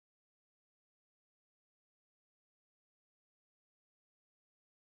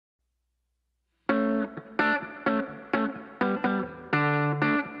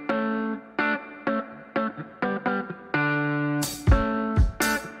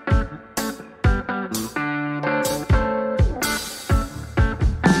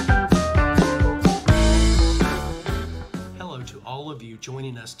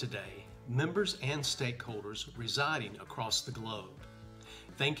members and stakeholders residing across the globe.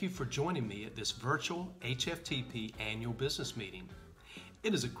 Thank you for joining me at this virtual HFTP annual business meeting.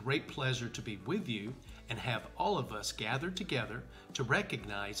 It is a great pleasure to be with you and have all of us gathered together to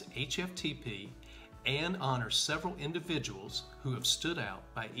recognize HFTP and honor several individuals who have stood out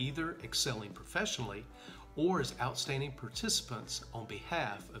by either excelling professionally or as outstanding participants on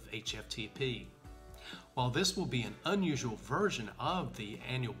behalf of HFTP. While this will be an unusual version of the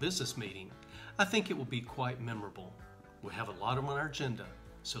annual business meeting, I think it will be quite memorable. We have a lot on our agenda,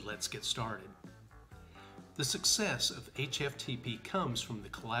 so let's get started. The success of HFTP comes from the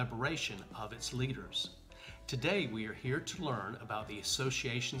collaboration of its leaders. Today we are here to learn about the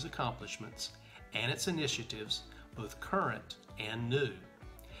association's accomplishments and its initiatives, both current and new.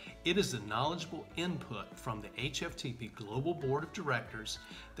 It is the knowledgeable input from the HFTP Global Board of Directors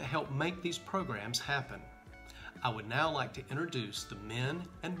that help make these programs happen. I would now like to introduce the men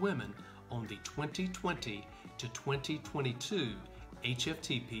and women on the 2020 to 2022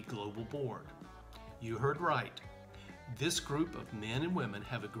 HFTP Global Board. You heard right. This group of men and women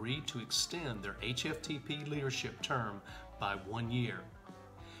have agreed to extend their HFTP leadership term by 1 year.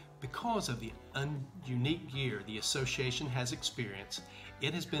 Because of the unique year the association has experienced,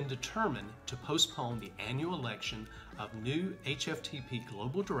 it has been determined to postpone the annual election of new HFTP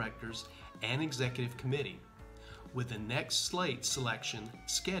Global Directors and Executive Committee, with the next slate selection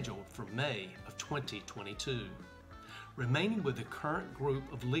scheduled for May of 2022. Remaining with the current group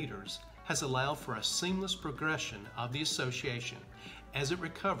of leaders has allowed for a seamless progression of the association as it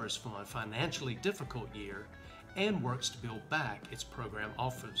recovers from a financially difficult year and works to build back its program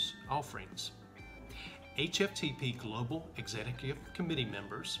offerings. HFTP Global Executive Committee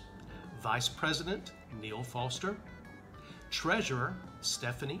members: Vice President Neil Foster, Treasurer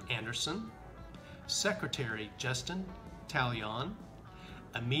Stephanie Anderson, Secretary Justin Talion,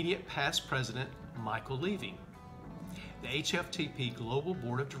 Immediate Past President Michael Levy. The HFTP Global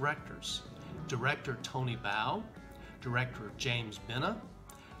Board of Directors: Director Tony Bow, Director James Benna,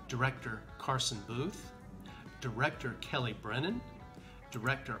 Director Carson Booth, Director Kelly Brennan,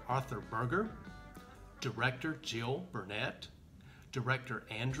 Director Arthur Berger, Director Jill Burnett, Director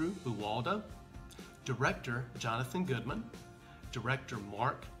Andrew Buwalda, Director Jonathan Goodman, Director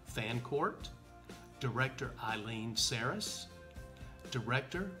Mark Fancourt, Director Eileen Saris,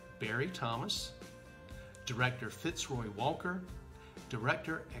 Director Barry Thomas, Director Fitzroy Walker,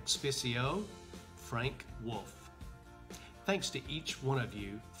 Director Ex Officio Frank Wolf. Thanks to each one of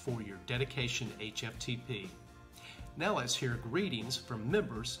you for your dedication to HFTP. Now let's hear greetings from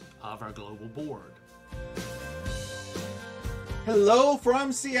members of our global board. Hello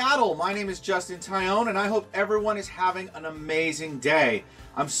from Seattle. My name is Justin Talion, and I hope everyone is having an amazing day.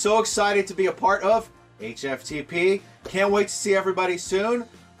 I'm so excited to be a part of HFTP. Can't wait to see everybody soon.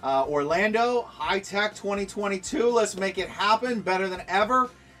 Orlando, High Tech 2022. Let's make it happen better than ever.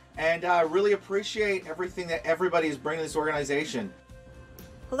 And I really appreciate everything that everybody is bringing to this organization.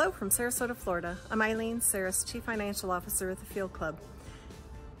 Hello from Sarasota, Florida. I'm Eileen Saris, Chief Financial Officer at the Field Club.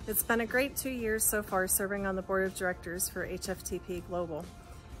 It's been a great 2 years so far serving on the Board of Directors for HFTP Global.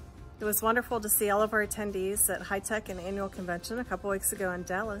 It was wonderful to see all of our attendees at High Tech and Annual Convention a couple weeks ago in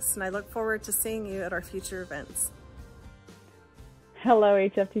Dallas, and I look forward to seeing you at our future events. Hello,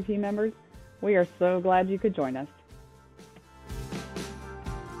 HFTP members. We are so glad you could join us.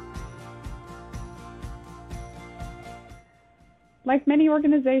 Like many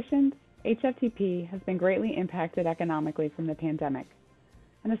organizations, HFTP has been greatly impacted economically from the pandemic,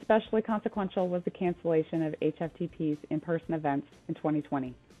 and especially consequential was the cancellation of HFTP's in-person events in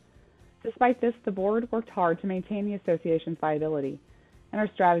 2020. Despite this, the board worked hard to maintain the association's viability, and our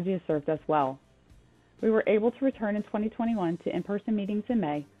strategy has served us well. We were able to return in 2021 to in-person meetings in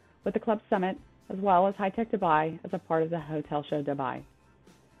May with the Club Summit as well as High Tech Dubai as a part of the Hotel Show Dubai.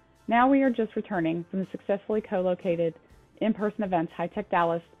 Now we are just returning from the successfully co-located in-person events High Tech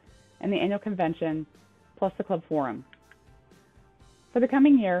Dallas and the annual convention, plus the Club Forum. For the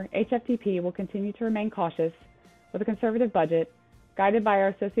coming year, HFTP will continue to remain cautious with a conservative budget, guided by our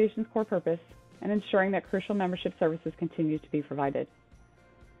association's core purpose and ensuring that crucial membership services continue to be provided.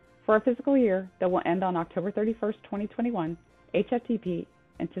 For our fiscal year that will end on October 31st, 2021, HFTP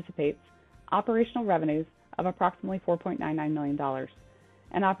anticipates operational revenues of approximately $4.99 million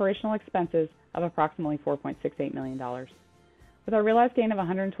and operational expenses of approximately $4.68 million. With our realized gain of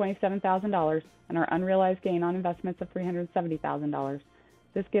 $127,000 and our unrealized gain on investments of $370,000,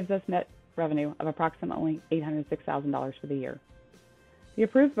 this gives us net revenue of approximately $806,000 for the year. The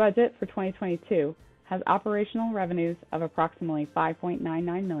approved budget for 2022 has operational revenues of approximately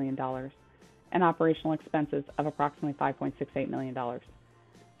 $5.99 million and operational expenses of approximately $5.68 million.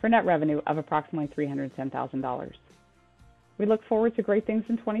 for net revenue of approximately $310,000. We look forward to great things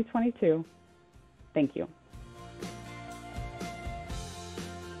in 2022. Thank you.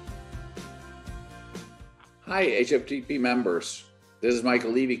 Hi, HFTP members. This is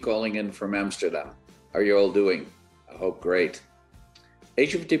Michael Levy calling in from Amsterdam. How are you all doing? I hope great.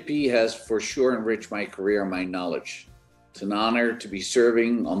 HFTP has for sure enriched my career and my knowledge. It's an honor to be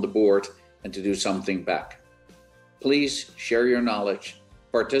serving on the board and to do something back. Please share your knowledge,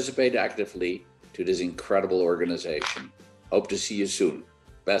 participate actively to this incredible organization. Hope to see you soon.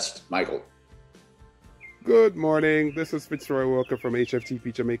 Best, Michael. Good morning. This is Fitzroy Walker from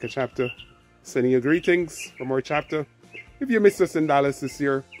HFTP Jamaica chapter. Sending you greetings from our chapter. If you missed us in Dallas this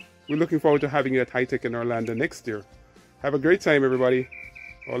year, we're looking forward to having you at High Tech in Orlando next year. Have a great time, everybody.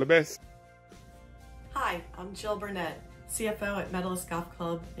 All the best. Hi, I'm Jill Burnett, CFO at Medalist Golf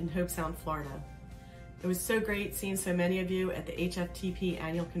Club in Hobe Sound, Florida. It was so great seeing so many of you at the HFTP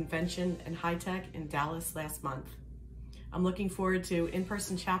Annual Convention and High Tech in Dallas last month. I'm looking forward to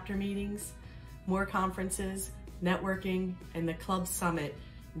in-person chapter meetings, more conferences, networking, and the club summit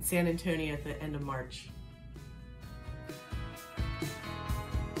in San Antonio at the end of March.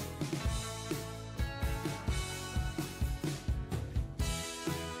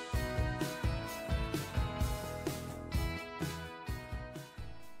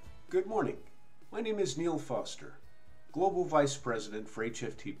 Good morning. My name is Neil Foster, Global Vice President for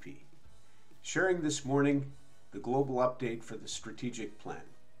HFTP, sharing this morning the global update for the strategic plan.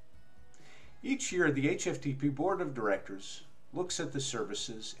 Each year, the HFTP Board of Directors looks at the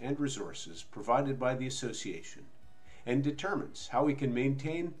services and resources provided by the association and determines how we can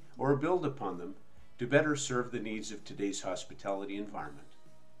maintain or build upon them to better serve the needs of today's hospitality environment.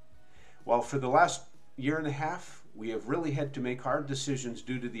 While for the last year and a half, we have really had to make hard decisions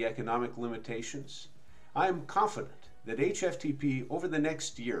due to the economic limitations, I am confident that HFTP over the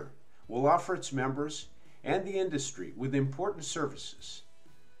next year will offer its members and the industry with important services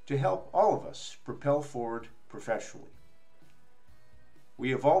to help all of us propel forward professionally.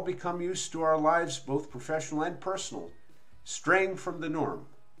 We have all become used to our lives, both professional and personal, straying from the norm.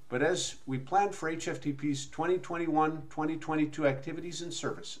 But as we plan for HFTP's 2021-2022 activities and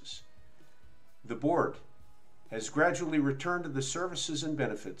services, the board has gradually returned to the services and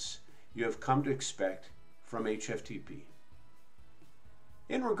benefits you have come to expect from HFTP.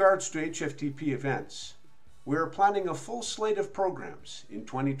 In regards to HFTP events, we are planning a full slate of programs in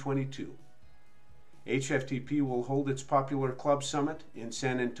 2022. HFTP will hold its popular club summit in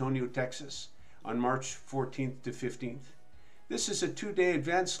San Antonio, Texas on March 14th to 15th. This is a two-day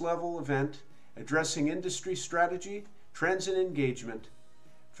advanced level event addressing industry strategy, trends, and engagement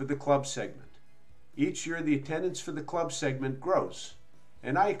for the club segment. Each year the attendance for the club segment grows,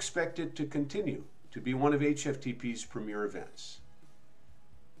 and I expect it to continue to be one of HFTP's premier events.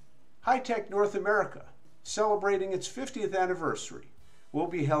 High Tech North America, celebrating its 50th anniversary, will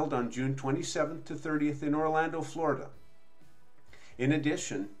be held on June 27th to 30th in Orlando, Florida. In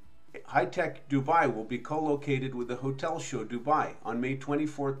addition, High Tech Dubai will be co-located with the Hotel Show Dubai on May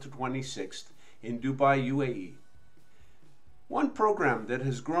 24th to 26th in Dubai, UAE. One program that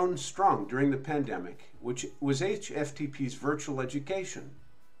has grown strong during the pandemic, which was HFTP's virtual education,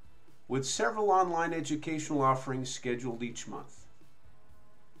 with several online educational offerings scheduled each month.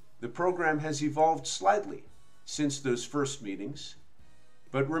 The program has evolved slightly since those first meetings,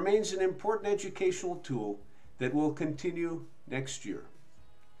 but remains an important educational tool that will continue next year.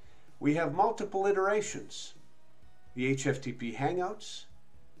 We have multiple iterations: the HFTP Hangouts,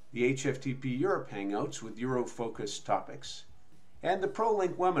 the HFTP Europe Hangouts with Euro-focused topics, and the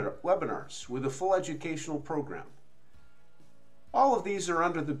ProLink webinars with a full educational program. All of these are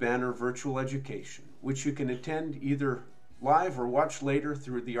under the banner Virtual Education, which you can attend either live or watch later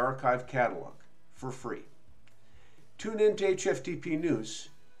through the archive catalog for free. Tune in to HFTP News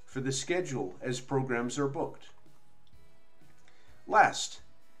for the schedule as programs are booked. Last,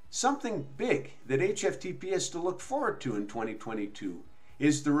 something big that HFTP has to look forward to in 2022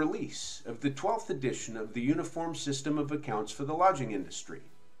 is the release of the 12th edition of the Uniform System of Accounts for the Lodging Industry.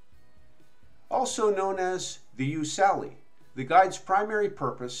 Also known as the USALI, the guide's primary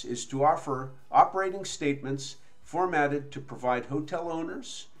purpose is to offer operating statements formatted to provide hotel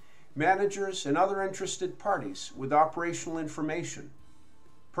owners, managers, and other interested parties with operational information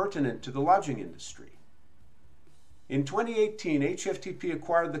pertinent to the lodging industry. In 2018, HFTP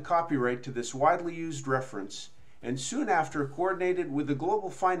acquired the copyright to this widely used reference and soon after coordinated with the Global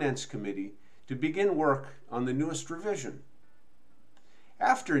Finance Committee to begin work on the newest revision.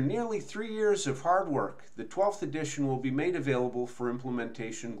 After nearly 3 years of hard work, the 12th edition will be made available for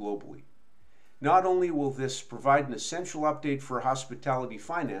implementation globally. Not only will this provide an essential update for hospitality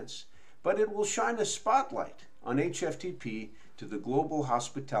finance, but it will shine a spotlight on HFTP to the global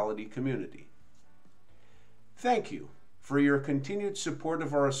hospitality community. Thank you for your continued support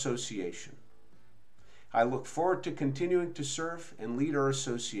of our association. I look forward to continuing to serve and lead our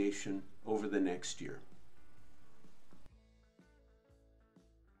association over the next year.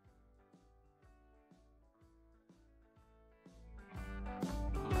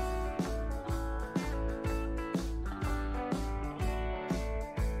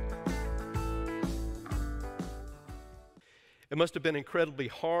 It must have been incredibly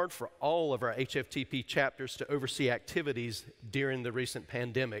hard for all of our HFTP chapters to oversee activities during the recent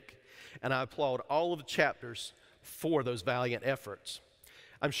pandemic, and I applaud all of the chapters for those valiant efforts.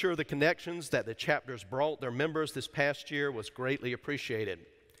 I'm sure the connections that the chapters brought their members this past year was greatly appreciated.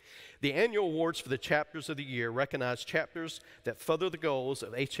 The annual awards for the chapters of the year recognize chapters that further the goals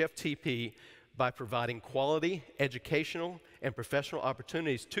of HFTP by providing quality, educational, and professional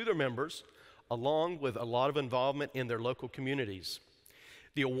opportunities to their members, along with a lot of involvement in their local communities.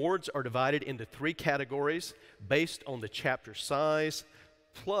 The awards are divided into 3 categories based on the chapter size,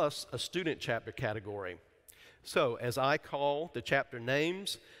 plus a student chapter category. So, as I call the chapter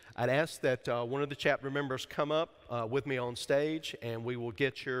names, I'd ask that one of the chapter members come up with me on stage, and we will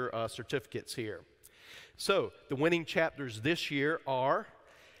get your certificates here. So, the winning chapters this year are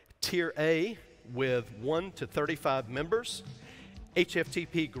Tier A with 1 to 35 members,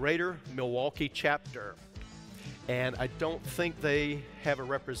 HFTP Greater Milwaukee Chapter. And I don't think they have a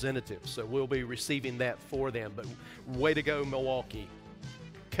representative, so we'll be receiving that for them. But way to go, Milwaukee.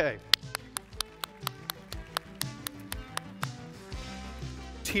 Okay.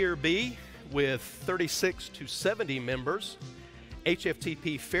 Tier B with 36 to 70 members,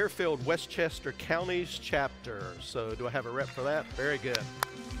 HFTP Fairfield Westchester Counties Chapter. So do I have a rep for that? Very good.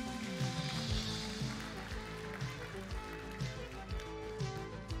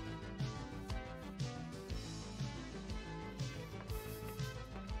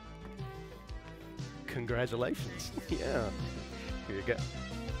 Congratulations. Yeah. Here you go.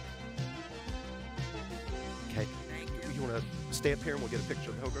 Okay. You want to stay up here and we'll get a picture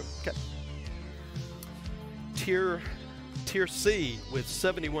of the whole group? Okay. Tier C with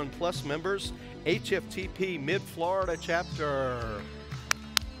 71 plus members, HFTP Mid-Florida Chapter.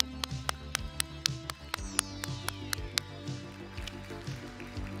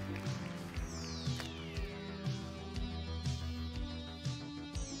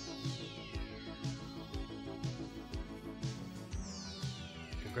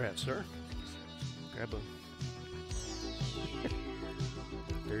 Congrats, sir. Grab a.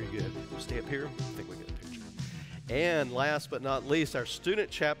 Very good. Stay up here. I think we get a picture. And last but not least, our student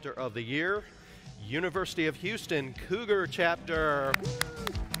chapter of the year, University of Houston Cougar Chapter.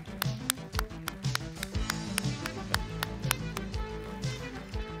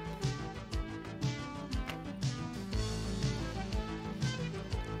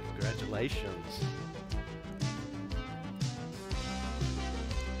 Congratulations.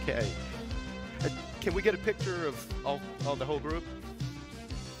 Okay. Can we get a picture of all the whole group?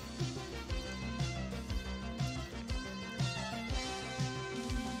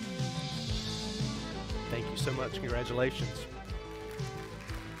 Thank you so much. Congratulations.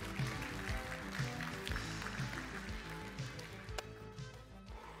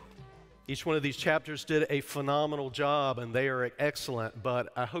 Each one of these chapters did a phenomenal job, and they are excellent,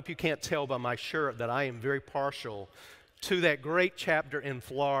 but I hope you can't tell by my shirt that I am very partial to that great chapter in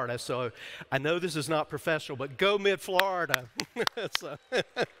Florida. So I know this is not professional, but go Mid-Florida.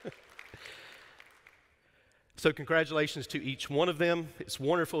 So congratulations to each one of them. It's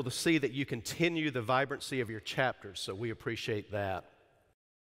wonderful to see that you continue the vibrancy of your chapters, so we appreciate that.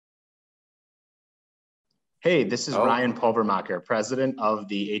 Hey, this is Ryan Pulvermacher, president of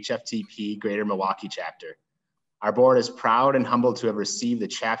the HFTP Greater Milwaukee Chapter. Our board is proud and humbled to have received the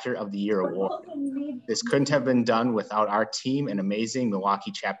Chapter of the Year award. This couldn't have been done without our team and amazing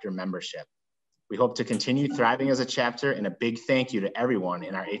Milwaukee Chapter membership. We hope to continue thriving as a chapter, and a big thank you to everyone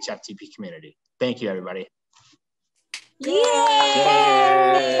in our HFTP community. Thank you, everybody. Yay!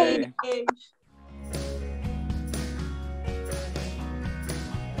 Yay!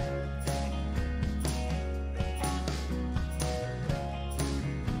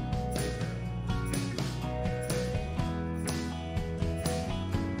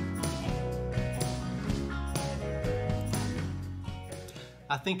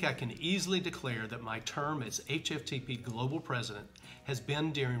 I think I can easily declare that my term as HFTP Global President has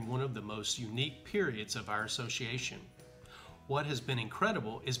been during one of the most unique periods of our association. What has been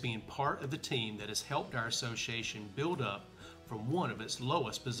incredible is being part of the team that has helped our association build up from one of its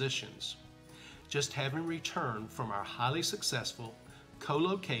lowest positions. just having returned from our highly successful,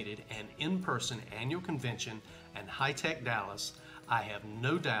 co-located and in-person annual convention in high-tech Dallas, I have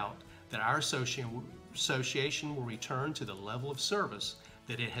no doubt that our association will return to the level of service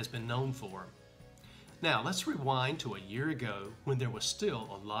that it has been known for. Now, let's rewind to a year ago when there was still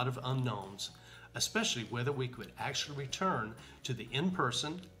a lot of unknowns, especially whether we could actually return to the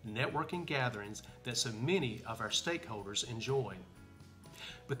in-person networking gatherings that so many of our stakeholders enjoy.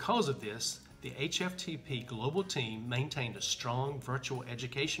 Because of this, the HFTP Global team maintained a strong virtual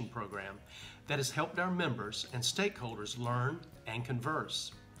education program that has helped our members and stakeholders learn and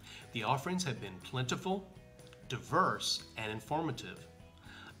converse. The offerings have been plentiful, diverse, and informative.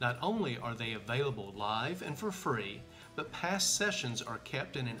 Not only are they available live and for free, but past sessions are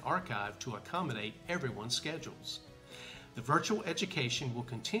kept in an archive to accommodate everyone's schedules. The virtual education will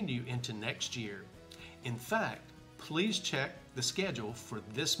continue into next year. In fact, please check the schedule for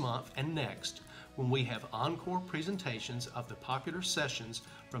this month and next when we have encore presentations of the popular sessions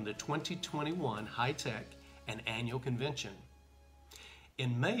from the 2021 High Tech and Annual Convention.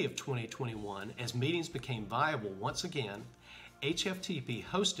 In May of 2021, as meetings became viable once again, HFTP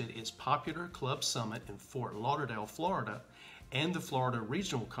hosted its popular Club Summit in Fort Lauderdale, Florida, and the Florida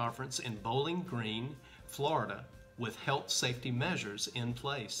Regional Conference in Bowling Green, Florida, with health safety measures in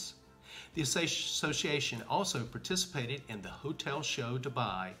place. The association also participated in the Hotel Show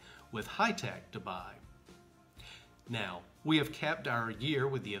Dubai with High Tech Dubai. Now, we have capped our year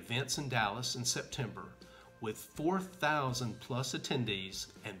with the events in Dallas in September, with 4,000 plus attendees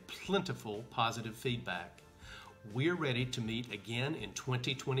and plentiful positive feedback. We're ready to meet again in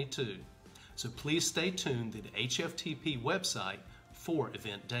 2022, so please stay tuned to the HFTP website for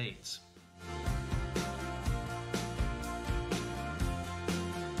event dates.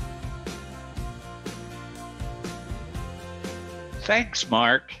 Thanks,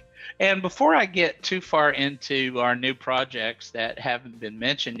 Mark. And before I get too far into our new projects that haven't been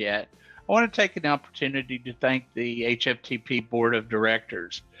mentioned yet, I want to take an opportunity to thank the HFTP Board of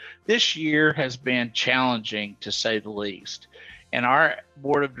Directors. This year has been challenging, to say the least, and our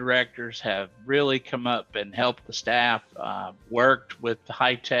Board of Directors have really come up and helped the staff, worked with the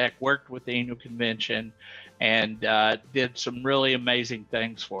High Tech, worked with the annual convention, and did some really amazing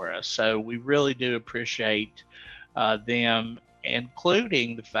things for us. So we really do appreciate them,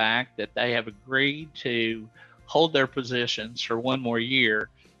 including the fact that they have agreed to hold their positions for one more year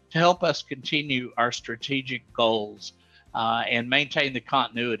to help us continue our strategic goals and maintain the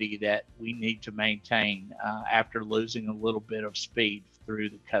continuity that we need to maintain after losing a little bit of speed through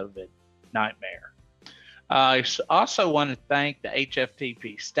the COVID nightmare. I also want to thank the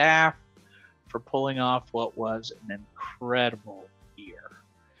HFTP staff for pulling off what was an incredible year.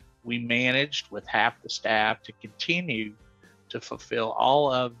 We managed with half the staff to continue to fulfill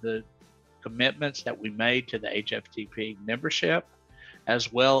all of the commitments that we made to the HFTP membership,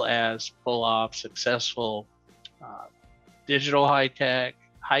 as well as pull off successful digital high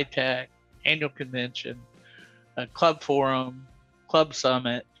tech, annual convention, club forum, club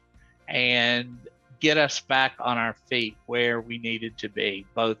summit, and get us back on our feet where we needed to be,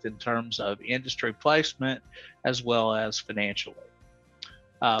 both in terms of industry placement as well as financially.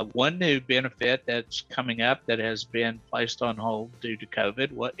 One new benefit that's coming up that has been placed on hold due to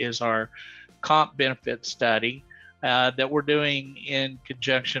COVID is our comp benefit study that we're doing in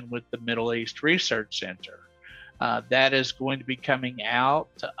conjunction with the Middle East Research Center. That is going to be coming out,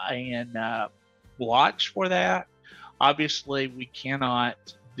 and watch for that. Obviously, we cannot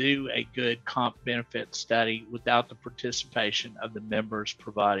do a good comp benefit study without the participation of the members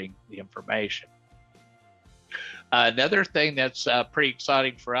providing the information. Another thing that's pretty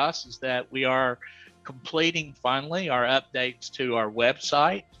exciting for us is that we are completing finally our updates to our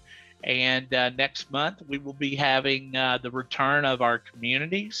website. And next month, we will be having the return of our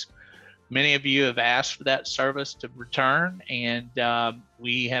communities. Many of you have asked for that service to return, and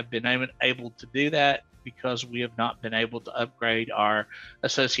we have been able to do that because we have not been able to upgrade our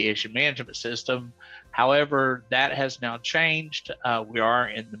association management system. However, that has now changed. We are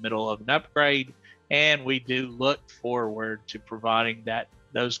in the middle of an upgrade, and we do look forward to providing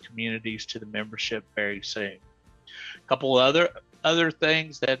those communities to the membership very soon. A couple other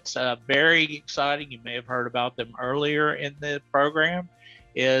things that's very exciting, you may have heard about them earlier in the program,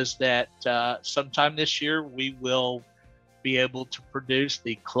 is that sometime this year we will be able to produce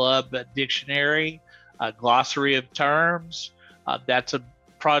the club dictionary, glossary of terms. That's a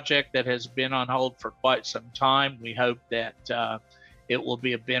project that has been on hold for quite some time. We hope that it will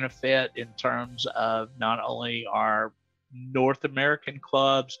be a benefit in terms of not only our North American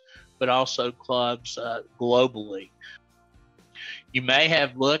clubs, but also clubs globally. You may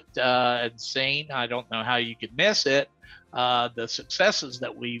have looked and seen, I don't know how you could miss it, the successes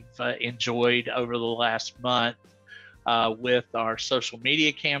that we've enjoyed over the last month with our social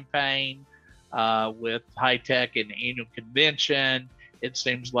media campaign, with High Tech and annual convention. It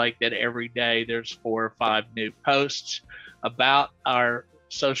seems like that every day there's 4 or 5 new posts about our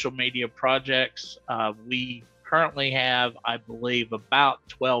social media projects. We currently have, I believe, about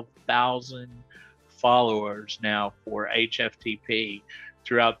 12,000 followers now for HFTP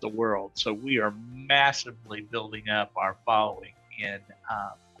throughout the world. So we are massively building up our following in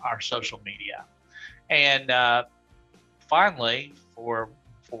our social media. And finally, for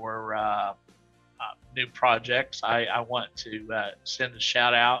new projects, I want to send a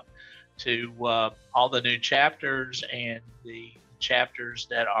shout out to all the new chapters and the chapters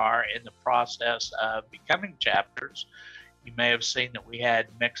that are in the process of becoming chapters. You may have seen that we had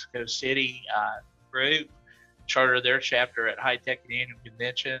Mexico City group charter their chapter at High Tech and Annual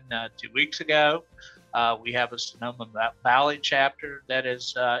Convention 2 weeks ago. We have a Sonoma Valley chapter that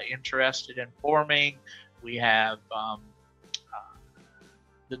is interested in forming. We have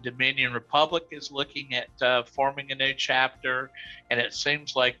the Dominion Republic is looking at forming a new chapter, and it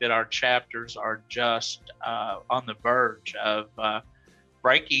seems like that our chapters are just on the verge of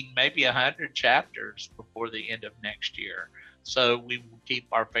breaking maybe 100 chapters before the end of next year. So we will keep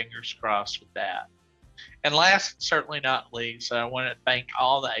our fingers crossed with that. And last, certainly not least, I want to thank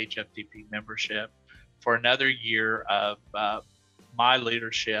all the HFTP membership for another year of my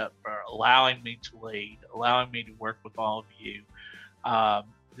leadership, for allowing me to lead, allowing me to work with all of you.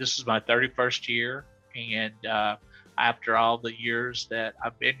 This is my 31st year, and after all the years that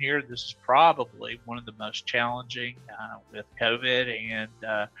I've been here, this is probably one of the most challenging with COVID and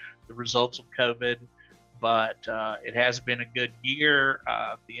the results of COVID, but it has been a good year.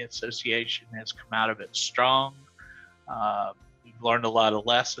 The association has come out of it strong. We've learned a lot of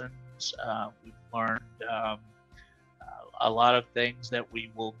lessons. We've learned a lot of things that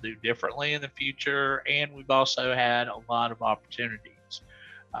we will do differently in the future, and we've also had a lot of opportunities.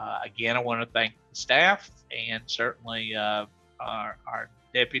 Again, I want to thank the staff and certainly our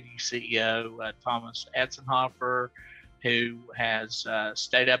Deputy CEO, Thomas Etzenhofer, who has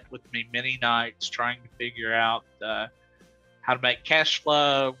stayed up with me many nights trying to figure out how to make cash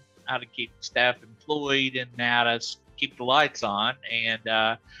flow, how to keep staff employed, and how to keep the lights on.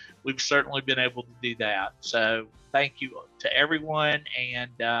 And we've certainly been able to do that. So thank you to everyone.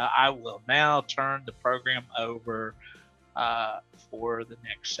 And I will now turn the program over for the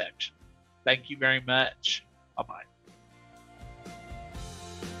next section. Thank you very much. Bye-bye.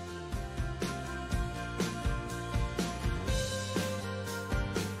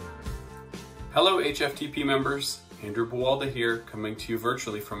 Hello HFTP members, Andrew Buwalda here, coming to you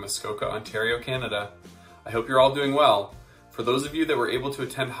virtually from Muskoka, Ontario, Canada. I hope you're all doing well. For those of you that were able to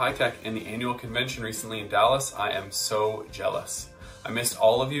attend High Tech in the annual convention recently in Dallas, I am so jealous. I missed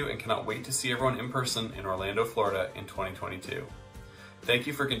all of you and cannot wait to see everyone in person in Orlando, Florida in 2022. Thank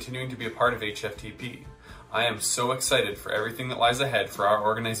you for continuing to be a part of HFTP. I am so excited for everything that lies ahead for our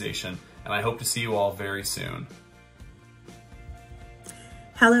organization, and I hope to see you all very soon.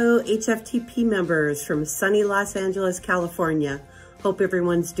 Hello HFTP members from sunny Los Angeles, California. Hope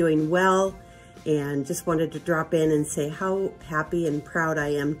everyone's doing well, and just wanted to drop in and say how happy and proud I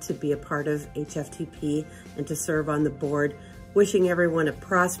am to be a part of HFTP and to serve on the board. Wishing everyone a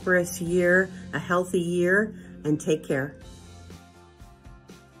prosperous year, a healthy year, and take care.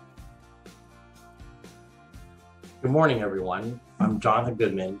 Good morning, everyone. I'm Jonathan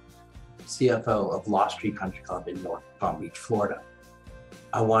Goodman, CFO of Lost Tree Country Club in North Palm Beach, Florida.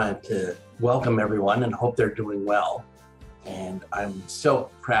 I wanted to welcome everyone and hope they're doing well. And I'm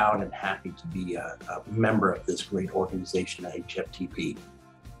so proud and happy to be a member of this great organization at HFTP.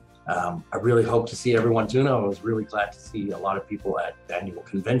 I really hope to see everyone soon. I was really glad to see a lot of people at the annual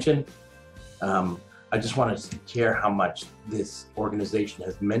convention. I just want to share how much this organization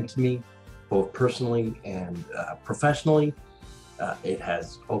has meant to me, both personally and professionally. It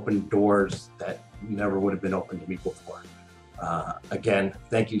has opened doors that never would have been open to me before. Again,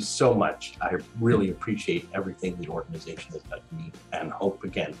 thank you so much. I really appreciate everything the organization has done to me, and hope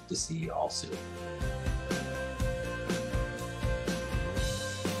again to see you all soon.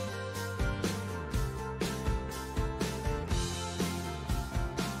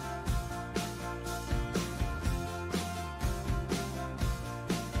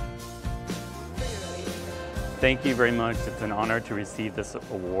 Thank you very much. It's an honor to receive this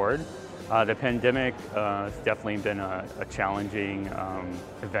award. The pandemic has definitely been a challenging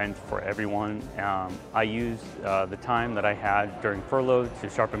event for everyone. I used the time that I had during furlough to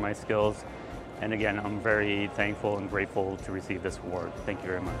sharpen my skills And again, I'm very thankful and grateful to receive this award. Thank you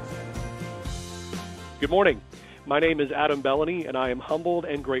very much. Good morning. My name is Adam Bellany, and I am humbled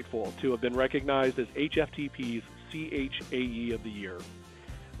and grateful to have been recognized as HFTP's CHAE of the Year.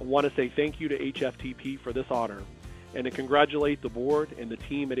 I want to say thank you to HFTP for this honor, and to congratulate the board and the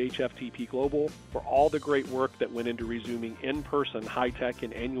team at HFTP Global for all the great work that went into resuming in-person high-tech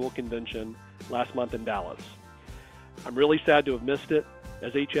and annual convention last month in Dallas. I'm really sad to have missed it,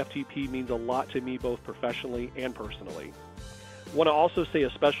 as HFTP means a lot to me both professionally and personally. I want to also say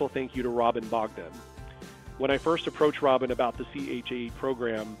a special thank you to Robin Bogdan. When I first approached Robin about the CHAE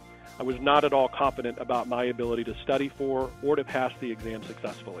program, I was not at all confident about my ability to study for or to pass the exam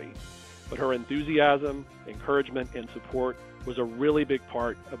successfully. But her enthusiasm, encouragement, and support was a really big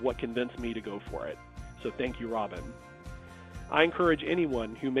part of what convinced me to go for it. So thank you, Robin. I encourage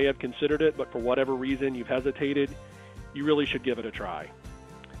anyone who may have considered it, but for whatever reason you've hesitated, you really should give it a try.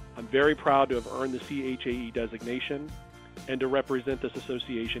 I'm very proud to have earned the CHAE designation and to represent this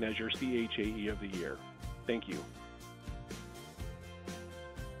association as your CHAE of the Year. Thank you.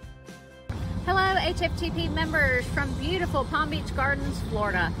 Hello, HFTP members from beautiful Palm Beach Gardens,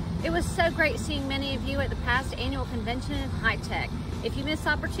 Florida. It was so great seeing many of you at the past annual convention in High Tech. If you missed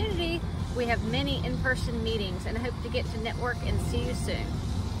the opportunity, we have many in-person meetings and hope to get to network and see you soon.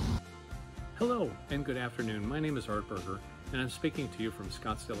 Hello and good afternoon. My name is Art Berger, and I'm speaking to you from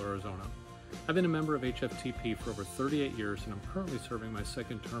Scottsdale, Arizona. I've been a member of HFTP for over 38 years, and I'm currently serving my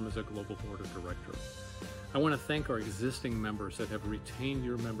second term as a global board of director. I want to thank our existing members that have retained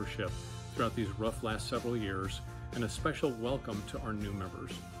your membership throughout these rough last several years, and a special welcome to our new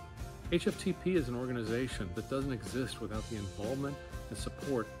members. HFTP is an organization that doesn't exist without the involvement and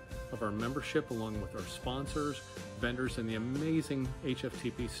support of our membership, along with our sponsors, vendors, and the amazing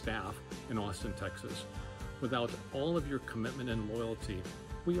HFTP staff in Austin, Texas. Without all of your commitment and loyalty,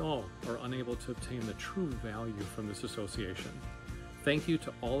 we all are unable to obtain the true value from this association. Thank you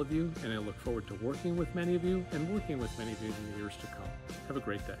to all of you, and I look forward to working with many of you and working with many of you in the years to come. Have a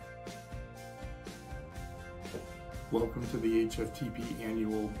great day. Welcome to the HFTP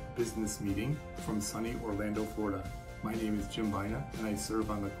Annual Business Meeting from sunny Orlando, Florida. My name is Jim Bina, and I serve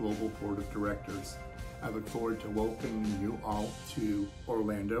on the Global Board of Directors. I look forward to welcoming you all to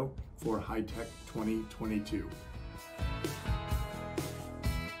Orlando for High Tech 2022.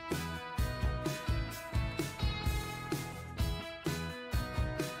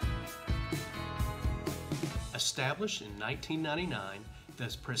 Established in 1999,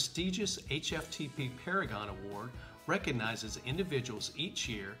 the prestigious HFTP Paragon Award recognizes individuals each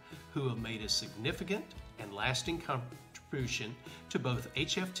year who have made a significant and lasting contribution to both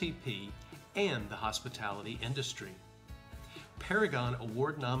HFTP and the hospitality industry. Paragon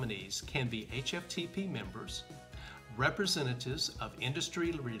Award nominees can be HFTP members, representatives of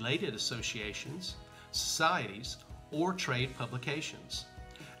industry-related associations, societies, or trade publications,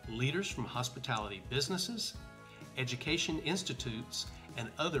 leaders from hospitality businesses, education institutes, and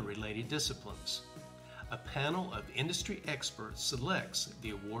other related disciplines. A panel of industry experts selects the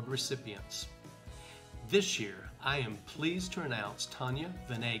award recipients. This year, I am pleased to announce Tanya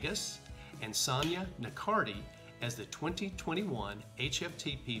Venegas and Sonia Nacardi as the 2021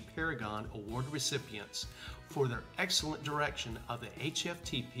 HFTP Paragon Award recipients for their excellent direction of the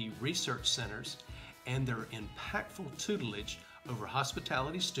HFTP Research Centers and their impactful tutelage over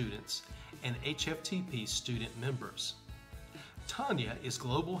hospitality students and HFTP student members. Tanya is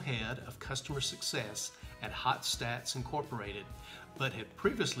Global Head of Customer Success at Hot Stats Incorporated, but had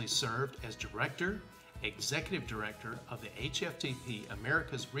previously served as Director, Executive Director of the HFTP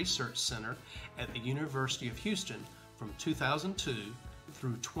Americas Research Center at the University of Houston from 2002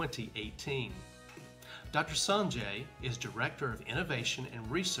 through 2018. Dr. Sanjay is Director of Innovation and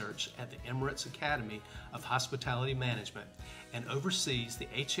Research at the Emirates Academy of Hospitality Management and oversees the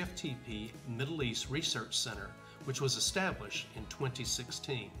HFTP Middle East Research Center, which was established in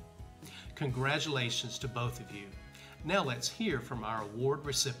 2016. Congratulations to both of you. Now let's hear from our award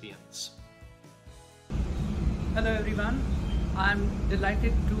recipients. Hello everyone. I'm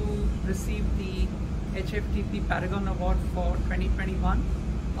delighted to receive the HFTP Paragon Award for 2021.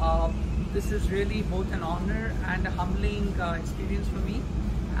 This is really both an honor and a humbling experience for me.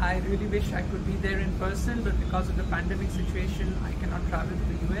 I really wish I could be there in person, but because of the pandemic situation, I cannot travel to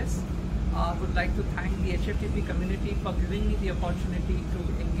the US. I would like to thank the HFTP community for giving me the opportunity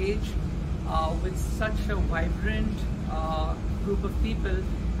to engage with such a vibrant group of people,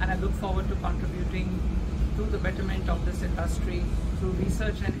 and I look forward to contributing to the betterment of this industry through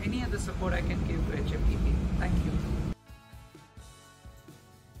research and any other support I can give to HFTP. Thank you.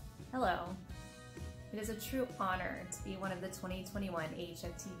 Hello. Good is a true honor to be one of the 2021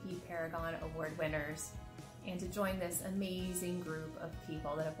 HFTP Paragon Award winners and to join this amazing group of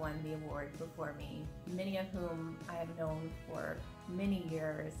people that have won the award before me, many of whom I have known for many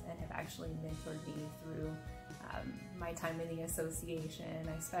years and have actually mentored me through my time in the association.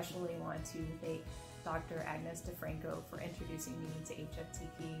 I especially want to thank Dr. Agnes DeFranco for introducing me to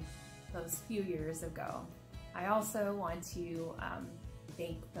HFTP those few years ago. I also want to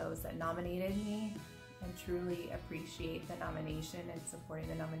thank those that nominated me and truly appreciate the nomination and supporting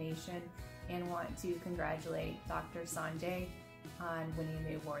the nomination, and want to congratulate Dr. Sanjay on winning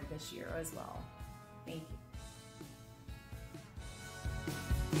the award this year as well. Thank you.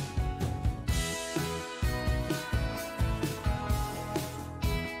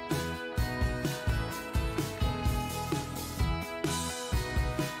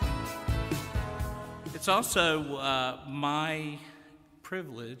 It's also my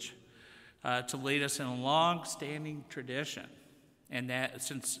privilege to lead us in a long-standing tradition, and that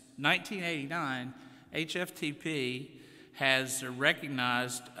since 1989, HFTP has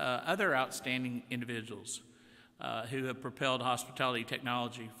recognized other outstanding individuals who have propelled hospitality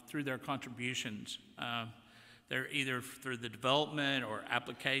technology through their contributions. They're either through the development or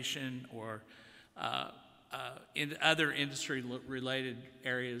application or in other industry-related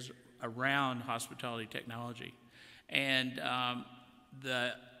areas around hospitality technology. And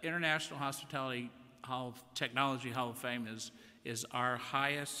the International Hospitality Technology Hall of Fame is our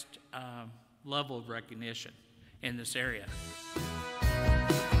highest level of recognition in this area.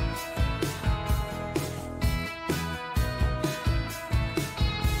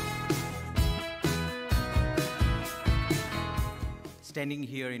 Standing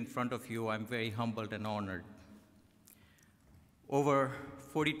here in front of you, I'm very humbled and honored. Over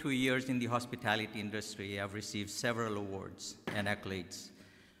 42 years in the hospitality industry, I've received several awards and accolades,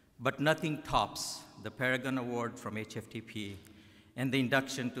 but nothing tops the Paragon Award from HFTP and the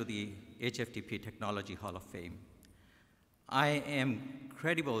induction to the HFTP Technology Hall of Fame. I am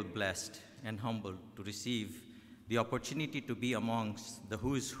incredibly blessed and humbled to receive the opportunity to be amongst the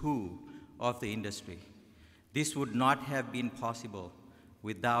who's who of the industry. This would not have been possible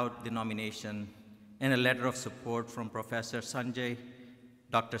without the nomination and a letter of support from Professor Sanjay,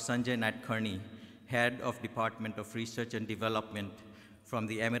 Dr. Sanjay Nadkarni, Head of Department of Research and Development from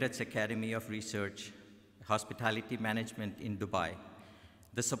the Emirates Academy of Research, Hospitality Management in Dubai.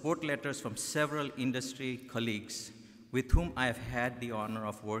 The support letters from several industry colleagues with whom I have had the honor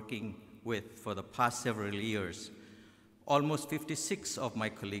of working with for the past several years. Almost 56 of my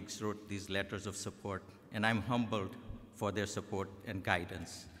colleagues wrote these letters of support, and I'm humbled for their support and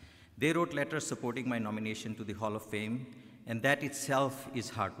guidance. They wrote letters supporting my nomination to the Hall of Fame, and that itself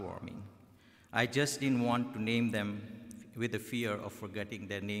is heartwarming. I just didn't want to name them with the fear of forgetting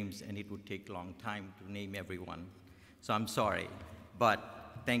their names, and it would take a long time to name everyone. So I'm sorry,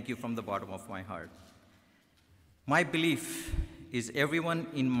 but thank you from the bottom of my heart. My belief is everyone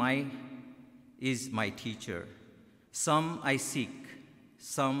is my teacher. Some I seek,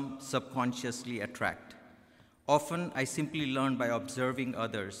 some subconsciously attract. Often I simply learn by observing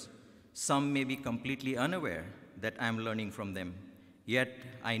others. Some may be completely unaware that I'm learning from them, yet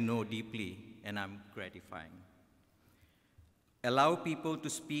I know deeply and I'm gratifying. Allow people to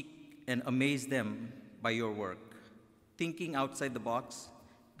speak and amaze them by your work. Thinking outside the box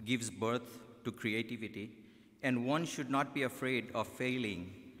gives birth to creativity, and one should not be afraid of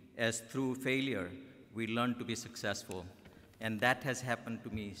failing, as through failure we learn to be successful. And that has happened to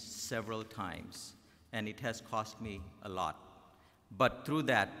me several times, and it has cost me a lot. But through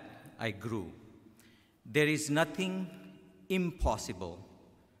that, I grew. There is nothing impossible.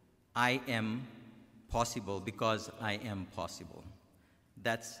 I am possible because I am possible.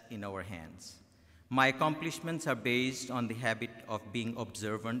 That's in our hands. My accomplishments are based on the habit of being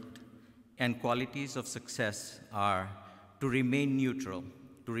observant, and qualities of success are to remain neutral,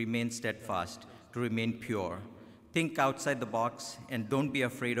 to remain steadfast, to remain pure. Think outside the box and don't be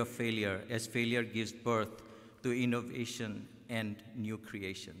afraid of failure, as failure gives birth to innovation and new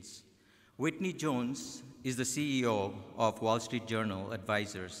creations. Whitney Jones is the CEO of Wall Street Journal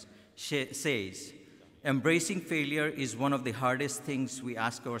Advisors. She says, embracing failure is one of the hardest things we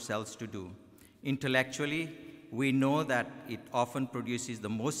ask ourselves to do. Intellectually, we know that it often produces the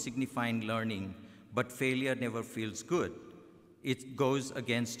most signifying learning, but failure never feels good. It goes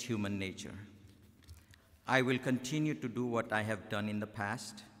against human nature. I will continue to do what I have done in the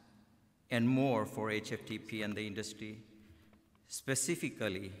past and more for HFTP and the industry,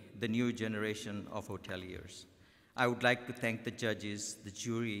 specifically the new generation of hoteliers. I would like to thank the judges, the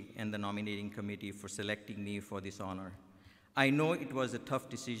jury, and the nominating committee for selecting me for this honor. I know it was a tough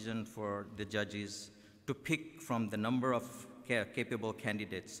decision for the judges to pick from the number of capable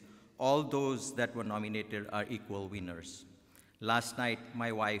candidates. All those that were nominated are equal winners. Last night,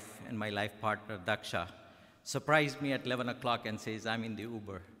 my wife and my life partner, Daksha, surprised me at 11 o'clock and says, I'm in the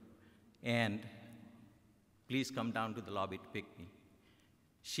Uber, and please come down to the lobby to pick me.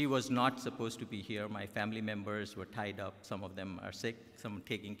 She was not supposed to be here. My family members were tied up. Some of them are sick, some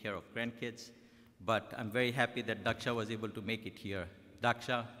taking care of grandkids. But I'm very happy that Daksha was able to make it here.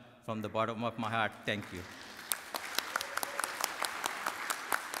 Daksha, from the bottom of my heart, thank you.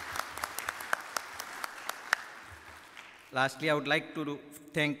 Lastly, I would like to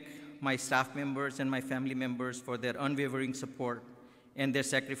thank my staff members and my family members for their unwavering support and their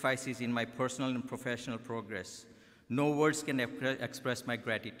sacrifices in my personal and professional progress. No words can express my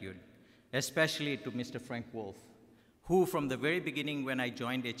gratitude, especially to Mr. Frank Wolf, who from the very beginning when I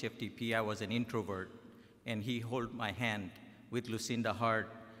joined HFTP, I was an introvert, and he held my hand with Lucinda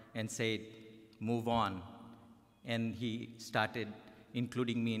Hart and said, move on. And he started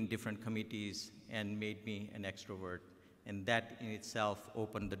including me in different committees and made me an extrovert. And that in itself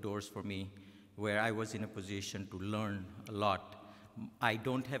opened the doors for me where I was in a position to learn a lot. I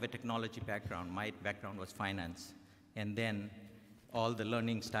don't have a technology background. My background was finance. And then all the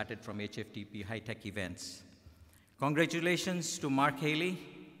learning started from HFTP high-tech events. Congratulations to Mark Haley,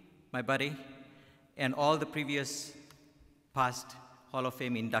 my buddy, and all the previous past Hall of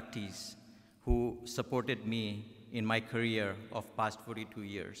Fame inductees who supported me in my career of past 42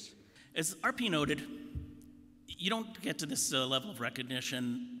 years. As RP noted, you don't get to this level of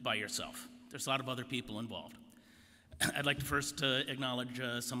recognition by yourself. There's a lot of other people involved. I'd like to first acknowledge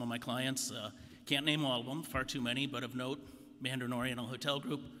some of my clients. Can't name all of them, far too many, but of note, Mandarin Oriental Hotel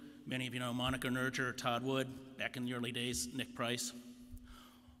Group. Many of you know Monica Nerger, Todd Wood, back in the early days, Nick Price.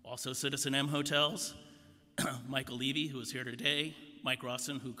 Also Citizen M Hotels, Michael Levy, who is here today, Mike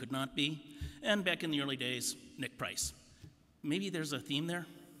Rawson, who could not be, and back in the early days, Nick Price. Maybe there's a theme there?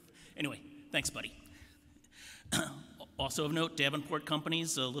 Anyway, thanks, buddy. Also of note, Davenport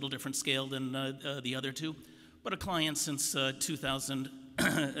Companies, a little different scale than the other two, but a client since 2000,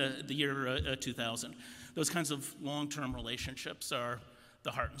 the year 2000. Those kinds of long-term relationships are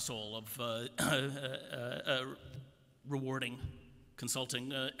the heart and soul of a rewarding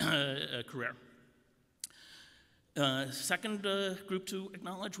consulting career. Second group to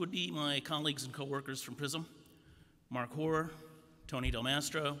acknowledge would be my colleagues and coworkers from PRISM, Mark Hoare, Tony Del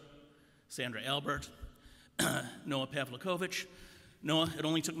Mastro, Sandra Albert, Noah Pavlikovich. Noah, it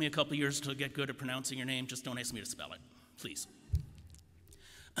only took me a couple years to get good at pronouncing your name. Just don't ask me to spell it, please.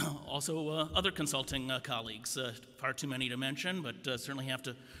 Also, other consulting colleagues, far too many to mention, but certainly have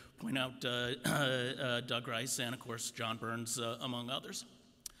to point out Doug Rice and, of course, John Burns, among others.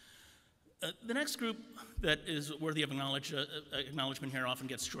 The next group that is worthy of acknowledgement here often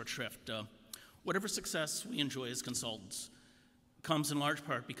gets short shrift. Whatever success we enjoy as consultants comes in large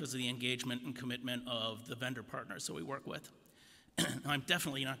part because of the engagement and commitment of the vendor partners that we work with. I'm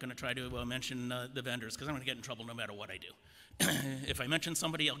definitely not going to try to mention the vendors because I'm going to get in trouble no matter what I do. If I mention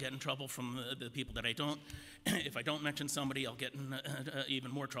somebody, I'll get in trouble from the people that I don't. If I don't mention somebody, I'll get in even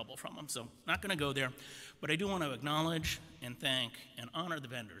more trouble from them. So not going to go there, but I do want to acknowledge and thank and honor the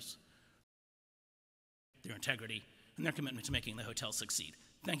vendors, their integrity, and their commitment to making the hotel succeed.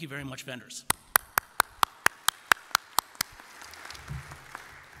 Thank you very much, vendors.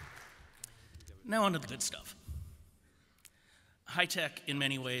 Now on to the good stuff. High-tech, in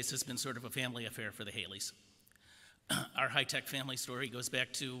many ways, has been sort of a family affair for the Haleys. Our high-tech family story goes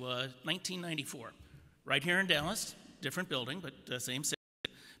back to 1994. Right here in Dallas, different building, but same city,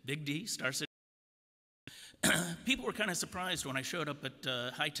 Big D, Star City. People were kind of surprised when I showed up at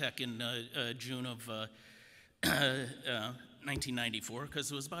high-tech in June of 1994,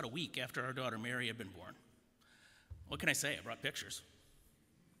 because it was about a week after our daughter Mary had been born. What can I say? I brought pictures.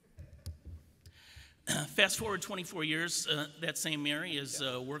 Fast forward 24 years, that same Mary is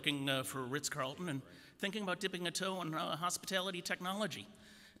working for Ritz-Carlton and thinking about dipping a toe in hospitality technology.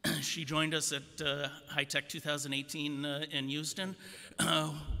 She joined us at High Tech 2018 in Houston.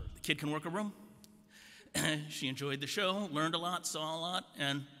 The kid can work a room. She enjoyed the show, learned a lot, saw a lot,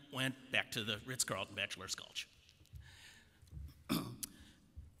 and went back to the Ritz-Carlton Bachelor's College.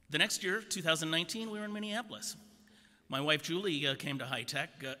 The next year, 2019, we were in Minneapolis. My wife, Julie, came to High Tech,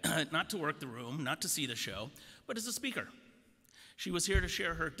 not to work the room, not to see the show, but as a speaker. She was here to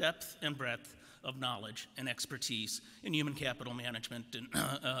share her depth and breadth of knowledge and expertise in human capital management in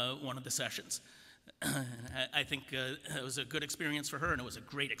one of the sessions. I think it was a good experience for her, and it was a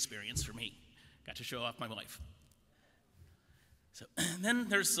great experience for me. Got to show off my wife. So, and then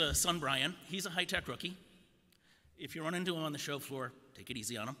there's son Brian. He's a High Tech rookie. If you run into him on the show floor, take it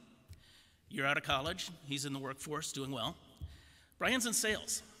easy on him. You're out of college, he's in the workforce, doing well. Brian's in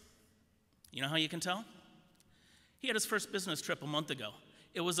sales. You know how you can tell? He had his first business trip a month ago.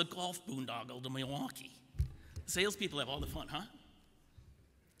 It was a golf boondoggle to Milwaukee. Salespeople have all the fun, huh?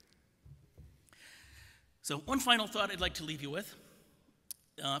 So one final thought I'd like to leave you with.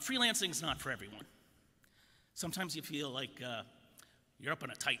 Freelancing is not for everyone. Sometimes you feel like you're up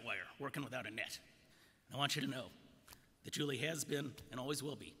on a tight wire, working without a net. I want you to know that Julie has been and always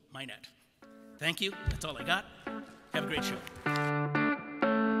will be my net. Thank you. That's all I got. Have a great show.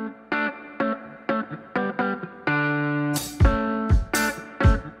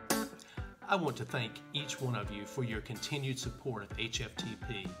 I want to thank each one of you for your continued support of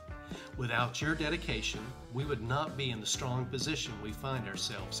HFTP. Without your dedication, we would not be in the strong position we find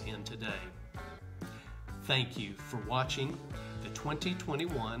ourselves in today. Thank you for watching the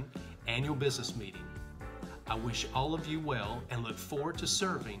 2021 Annual Business Meeting. I wish all of you well and look forward to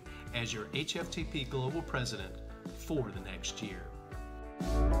serving as your HFTP Global President for the next year.